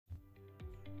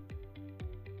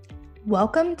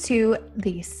Welcome to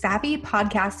the Savvy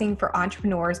Podcasting for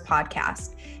Entrepreneurs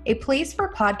podcast, a place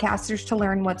for podcasters to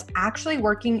learn what's actually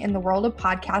working in the world of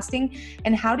podcasting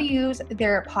and how to use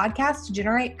their podcast to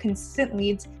generate consistent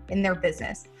leads in their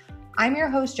business. I'm your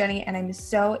host, Jenny, and I'm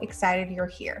so excited you're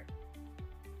here.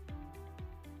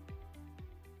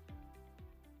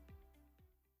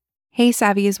 Hey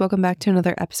Savvies, welcome back to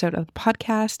another episode of the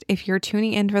podcast. If you're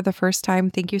tuning in for the first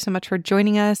time, thank you so much for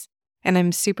joining us, and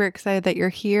I'm super excited that you're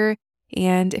here.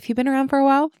 And if you've been around for a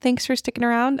while, thanks for sticking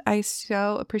around. I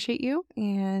so appreciate you.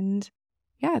 And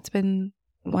yeah, it's been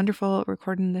wonderful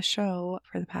recording this show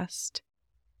for the past,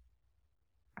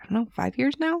 5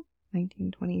 years now?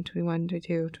 19, 20, 21,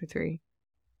 22, 23.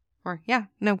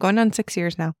 Going on 6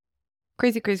 years now.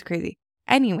 Crazy.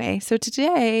 Anyway, so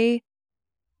today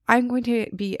I'm going to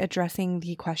be addressing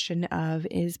the question of,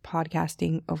 is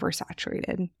podcasting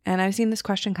oversaturated? And I've seen this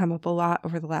question come up a lot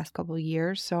over the last couple of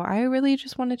years, so I really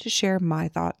just wanted to share my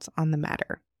thoughts on the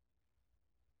matter.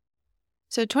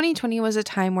 So 2020 was a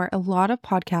time where a lot of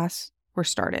podcasts were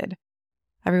started.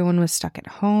 Everyone was stuck at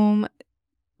home.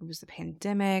 It was the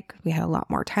pandemic. We had a lot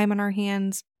more time on our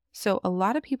hands. So a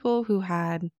lot of people who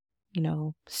had,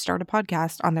 start a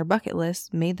podcast on their bucket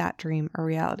list made that dream a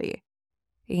reality.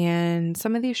 And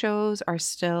some of these shows are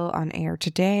still on air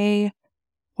today,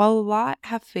 while a lot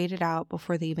have faded out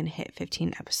before they even hit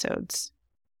 15 episodes.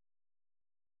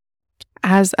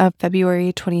 As of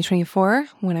February 2024,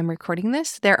 when I'm recording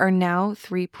this, there are now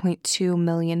 3.2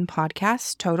 million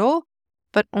podcasts total,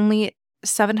 but only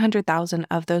 700,000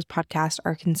 of those podcasts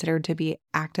are considered to be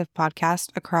active podcasts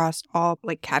across all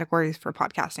categories for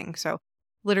podcasting. So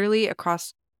literally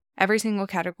across every single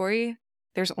category,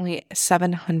 there's only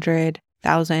 700,000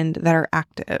 that are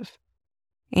active.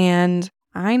 And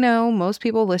I know most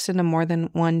people listen to more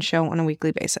than one show on a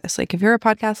weekly basis. If you're a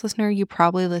podcast listener, you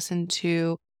probably listen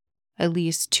to at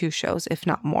least 2 shows, if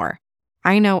not more.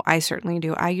 I know I certainly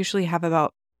do. I usually have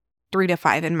about 3 to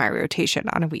 5 in my rotation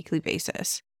on a weekly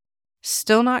basis.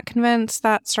 Still not convinced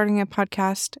that starting a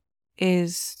podcast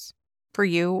is for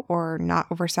you or not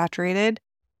oversaturated?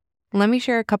 Let me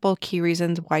share a couple of key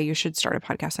reasons why you should start a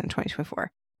podcast in 2024.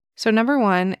 So number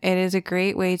 1, it is a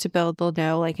great way to build the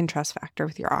know, like, and trust factor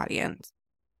with your audience.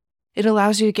 It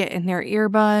allows you to get in their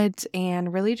earbuds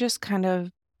and really just kind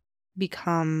of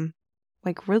become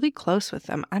really close with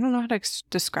them. I don't know how to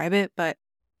describe it, but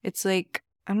it's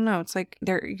it's like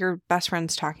they're your best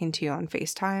friends talking to you on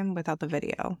FaceTime without the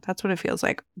video. That's what it feels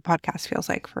like. Podcast feels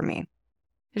like for me.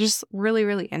 It's just really,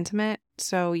 really intimate.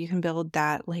 So you can build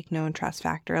that know and trust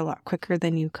factor a lot quicker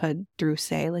than you could through,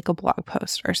 say, a blog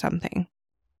post or something.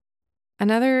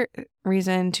 Another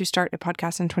reason to start a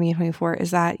podcast in 2024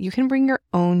 is that you can bring your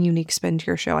own unique spin to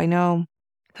your show. I know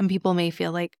some people may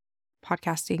feel like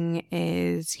podcasting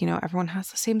is, everyone has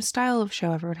the same style of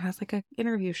show. Everyone has an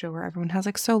interview show where everyone has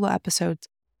solo episodes.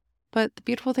 But the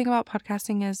beautiful thing about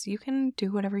podcasting is you can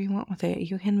do whatever you want with it.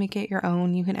 You can make it your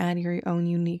own. You can add your own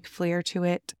unique flair to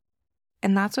it.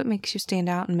 And that's what makes you stand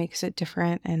out and makes it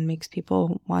different and makes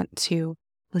people want to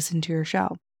listen to your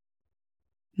show.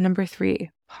 Number 3,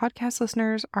 podcast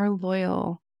listeners are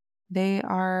loyal. They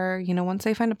are, once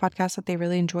they find a podcast that they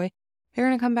really enjoy, they're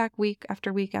going to come back week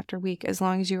after week after week, as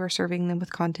long as you are serving them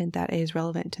with content that is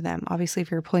relevant to them. Obviously,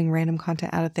 if you're pulling random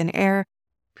content out of thin air,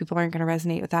 people aren't going to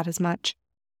resonate with that as much.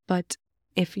 But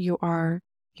if you are,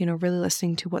 really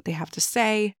listening to what they have to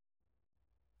say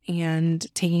and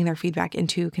taking their feedback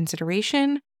into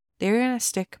consideration, they're going to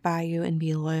stick by you and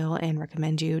be loyal and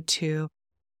recommend you to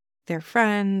their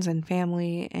friends and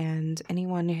family and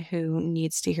anyone who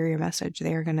needs to hear your message.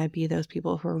 They're going to be those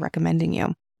people who are recommending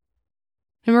you.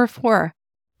 Number 4,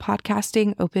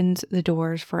 podcasting opens the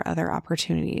doors for other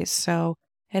opportunities. So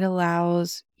it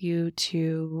allows you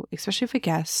to, especially if a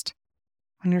guest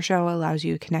on your show, allows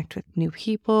you to connect with new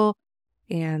people,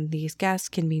 and these guests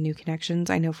can be new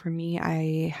connections. I know for me,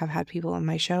 I have had people on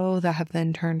my show that have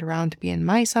then turned around to be in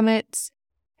my summits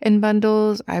and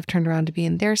bundles. I've turned around to be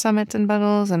in their summits and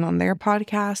bundles and on their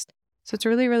podcast. So it's a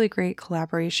really, really great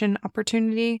collaboration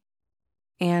opportunity.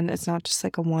 And it's not just a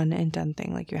one and done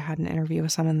thing. You had an interview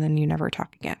with someone, then you never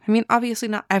talk again. I mean, obviously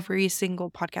not every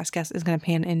single podcast guest is going to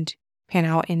pan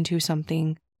out into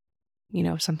something,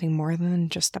 something more than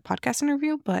just a podcast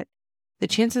interview. But the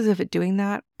chances of it doing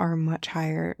that are much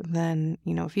higher than,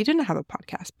 if you didn't have a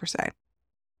podcast per se.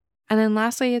 And then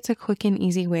lastly, it's a quick and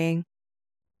easy way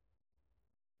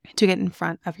to get in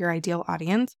front of your ideal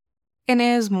audience, and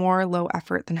is more low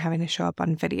effort than having to show up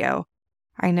on video.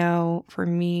 I know for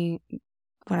me,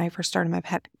 when I first started my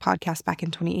podcast back in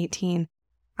 2018,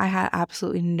 I had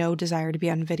absolutely no desire to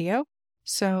be on video.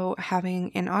 So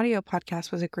having an audio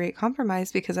podcast was a great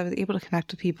compromise because I was able to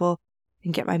connect with people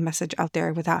and get my message out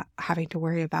there without having to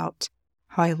worry about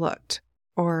how I looked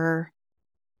or,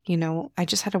 I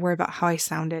just had to worry about how I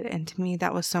sounded. And to me,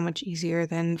 that was so much easier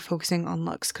than focusing on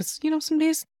looks. Because, some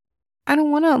days I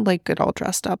don't want to get all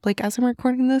dressed up. Like as I'm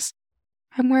recording this,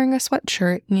 I'm wearing a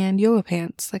sweatshirt and yoga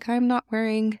pants. Like I'm not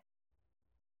wearing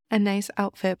a nice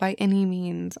outfit by any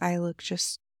means. I look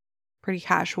just pretty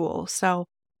casual. So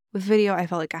with video, I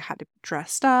felt like I had to be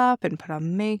dressed up and put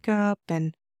on makeup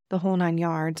and the whole 9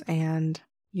 yards. And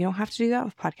you don't have to do that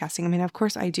with podcasting. I mean, of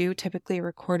course, I do typically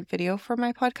record video for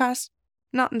my podcast,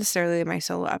 not necessarily my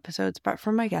solo episodes, but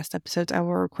for my guest episodes, I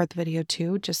will record the video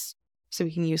too, just so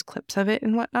we can use clips of it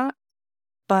and whatnot.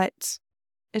 But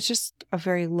it's just a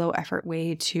very low effort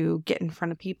way to get in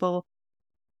front of people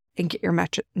and get your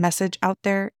message out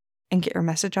there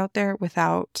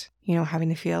without, having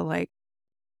to feel like,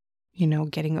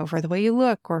 getting over the way you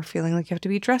look or feeling like you have to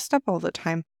be dressed up all the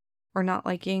time or not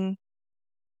liking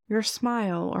your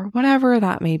smile or whatever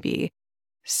that may be.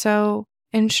 So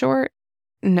in short,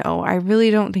 no, I really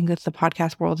don't think that the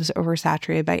podcast world is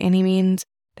oversaturated by any means.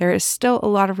 There is still a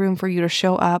lot of room for you to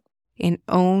show up and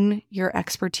own your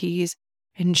expertise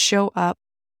and show up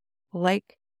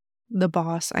like the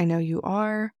boss I know you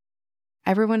are.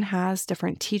 Everyone has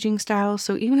different teaching styles.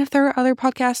 So even if there are other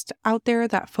podcasts out there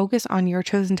that focus on your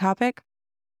chosen topic,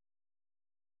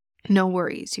 no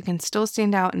worries. You can still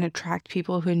stand out and attract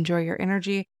people who enjoy your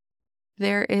energy.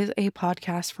 There is a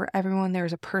podcast for everyone.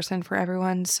 There's a person for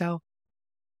everyone. So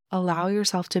allow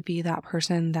yourself to be that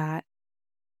person that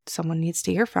someone needs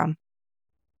to hear from.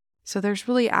 So there's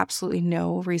really absolutely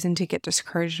no reason to get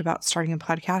discouraged about starting a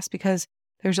podcast because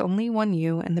there's only one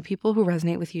you, and the people who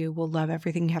resonate with you will love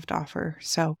everything you have to offer.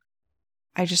 So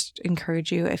I just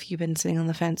encourage you, if you've been sitting on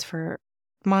the fence for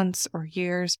months or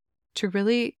years, to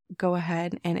really go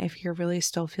ahead. And if you're really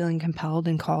still feeling compelled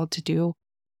and called to do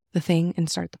the thing and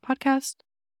start the podcast,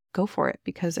 go for it,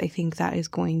 because I think that is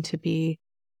going to be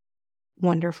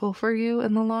wonderful for you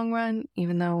in the long run.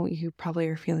 Even though you probably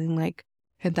are feeling like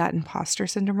that imposter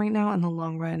syndrome right now, in the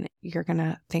long run, you're going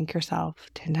to thank yourself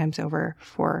 10 times over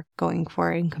for going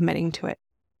for it and committing to it.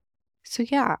 So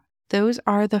yeah, those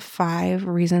are the 5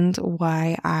 reasons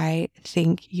why I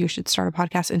think you should start a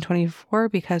podcast in 2024,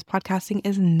 because podcasting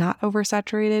is not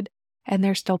oversaturated and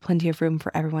there's still plenty of room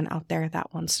for everyone out there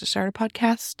that wants to start a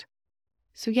podcast.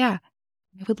 So yeah,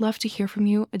 I would love to hear from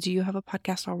you. Do you have a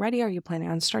podcast already? Are you planning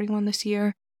on starting one this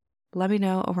year? Let me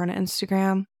know over on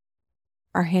Instagram.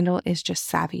 Our handle is just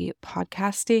Savvy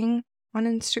Podcasting on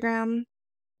Instagram.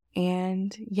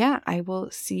 And yeah, I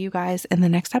will see you guys in the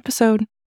next episode.